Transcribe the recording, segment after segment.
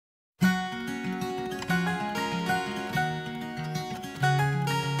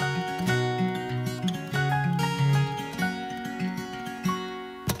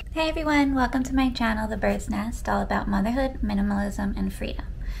Hi everyone, welcome to my channel, The Bird's Nest, all about motherhood, minimalism, and freedom.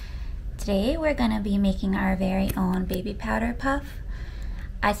 Today we're going to be making our very own baby powder puff.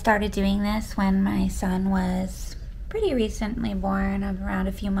 I started doing this when my son was pretty recently born, around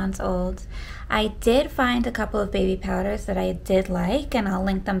a few months old. I did find a couple of baby powders that I did like, and I'll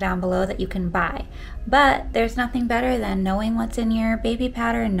link them down below that you can buy. But there's nothing better than knowing what's in your baby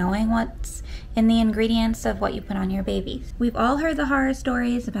powder, knowing what's in the ingredients of what you put on your babies. We've all heard the horror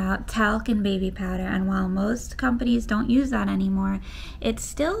stories about talc and baby powder, and while most companies don't use that anymore, it's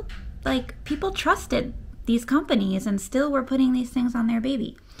still like people trusted these companies and still were putting these things on their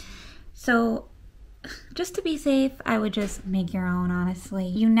baby. So just to be safe, I would just make your own, honestly.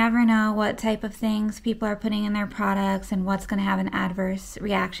 You never know what type of things people are putting in their products and what's going to have an adverse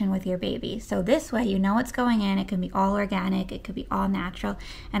reaction with your baby. So this way, you know what's going in. It can be all organic, it could be all natural,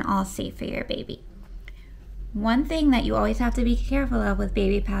 and all safe for your baby. One thing that you always have to be careful of with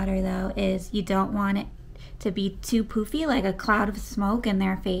baby powder, though, is you don't want it to be too poofy, like a cloud of smoke in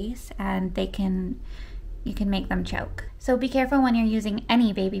their face, and you can make them choke. So be careful when you're using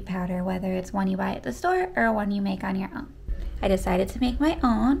any baby powder, whether it's one you buy at the store or one you make on your own. I decided to make my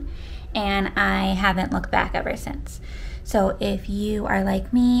own, and I haven't looked back ever since. So if you are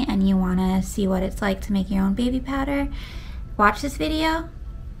like me and you want to see what it's like to make your own baby powder, watch this video.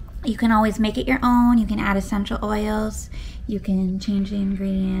 You can always make it your own. You can add essential oils, you can change the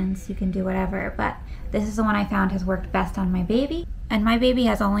ingredients, you can do whatever, but this is the one I found has worked best on my baby. And my baby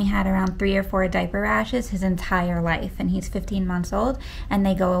has only had around 3 or 4 diaper rashes his entire life, and he's 15 months old, and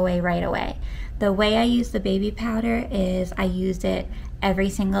they go away right away. The way I use the baby powder is I used it every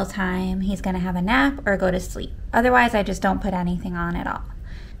single time he's gonna have a nap or go to sleep. Otherwise, I just don't put anything on at all.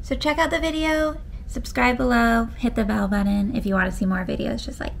 So check out the video, subscribe below, hit the bell button if you want to see more videos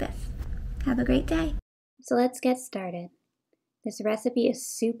just like this. Have a great day. So let's get started. This recipe is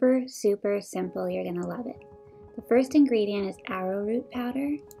super simple. You're gonna love it. The first ingredient is arrowroot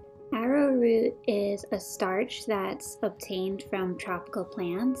powder. Arrowroot is a starch that's obtained from tropical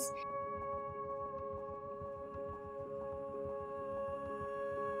plants.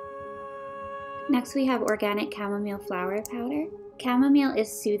 Next we have organic chamomile flower powder. Chamomile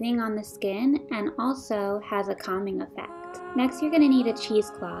is soothing on the skin and also has a calming effect. Next, you're going to need a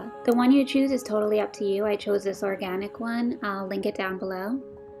cheesecloth. The one you choose is totally up to you. I chose this organic one. I'll link it down below.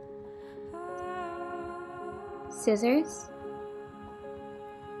 Scissors.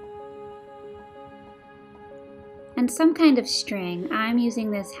 And some kind of string. I'm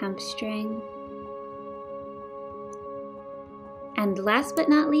using this hemp string. And last but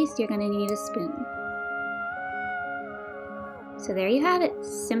not least, you're going to need a spoon. So there you have it.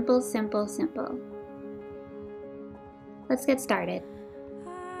 Simple. Let's get started.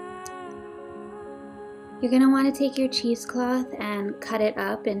 You're going to want to take your cheesecloth and cut it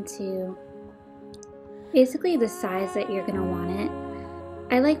up into basically the size that you're going to want it.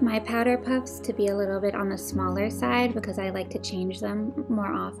 I like my powder puffs to be a little bit on the smaller side because I like to change them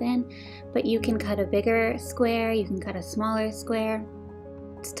more often, but you can cut a bigger square, you can cut a smaller square.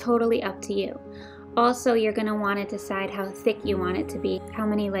 It's totally up to you. Also, you're going to want to decide how thick you want it to be, how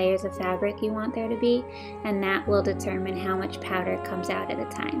many layers of fabric you want there to be, and that will determine how much powder comes out at a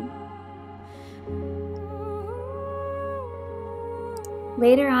time.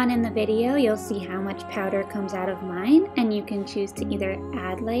 Later on in the video, you'll see how much powder comes out of mine, and you can choose to either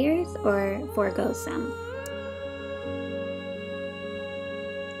add layers or forego some.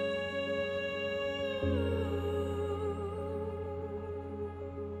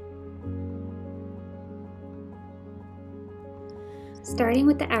 Starting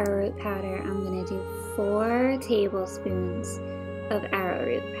with the arrowroot powder, I'm going to do 4 tablespoons of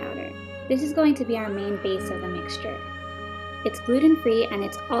arrowroot powder. This is going to be our main base of the mixture. It's gluten-free and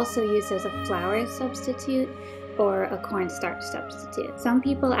it's also used as a flour substitute or a cornstarch substitute. Some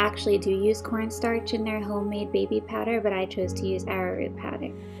people actually do use cornstarch in their homemade baby powder, but I chose to use arrowroot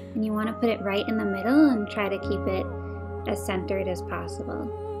powder. And you want to put it right in the middle and try to keep it as centered as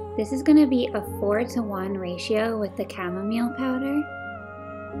possible. This is going to be a 4:1 ratio with the chamomile powder.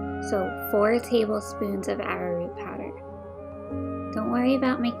 So 4 tablespoons of arrowroot powder. Don't worry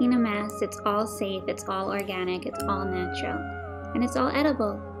about making a mess. It's all safe, it's all organic, it's all natural, and it's all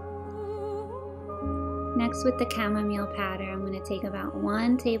edible. Next, with the chamomile powder, I'm going to take about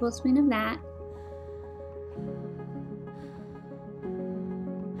 1 tablespoon of that.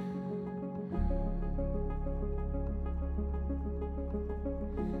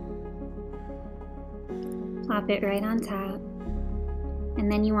 Plop it right on top. And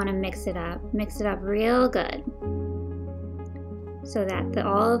then you want to mix it up real good so that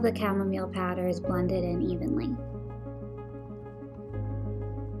all of the chamomile powder is blended in evenly.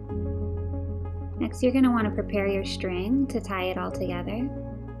 Next, you're going to want to prepare your string to tie it all together.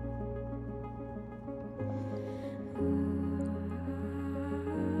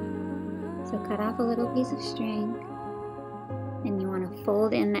 So cut off a little piece of string, and you want to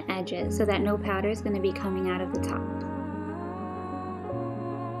fold in the edges so that no powder is going to be coming out of the top.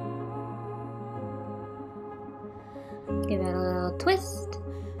 Give it a little twist.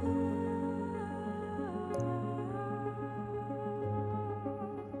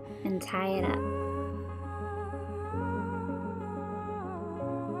 And tie it up.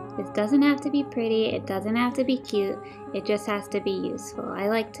 This doesn't have to be pretty, it doesn't have to be cute, it just has to be useful. I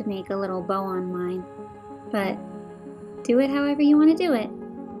like to make a little bow on mine, but do it however you want to do it.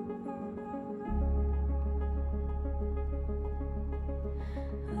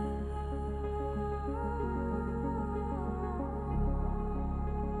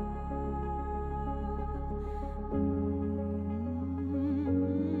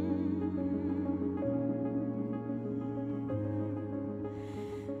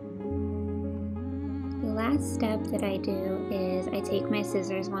 Last step that I do is I take my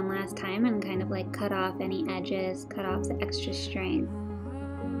scissors one last time and kind of like cut off any edges, cut off the extra string.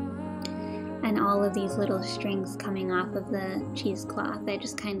 And all of these little strings coming off of the cheesecloth, I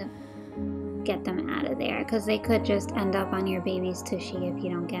just kind of get them out of there because they could just end up on your baby's tushy if you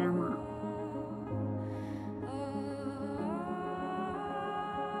don't get them off.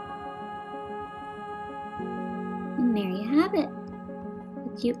 And there you have it,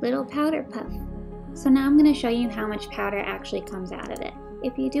 a cute little powder puff. So now I'm going to show you how much powder actually comes out of it.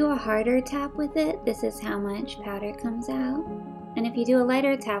 If you do a harder tap with it, this is how much powder comes out. And if you do a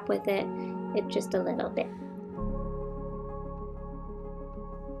lighter tap with it, it's just a little bit.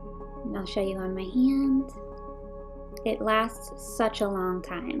 And I'll show you on my hand. It lasts such a long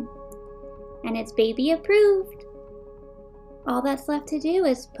time. And it's baby approved. All that's left to do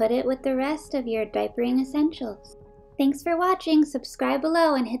is put it with the rest of your diapering essentials. Thanks for watching. Subscribe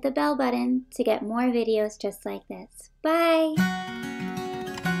below and hit the bell button to get more videos just like this. Bye!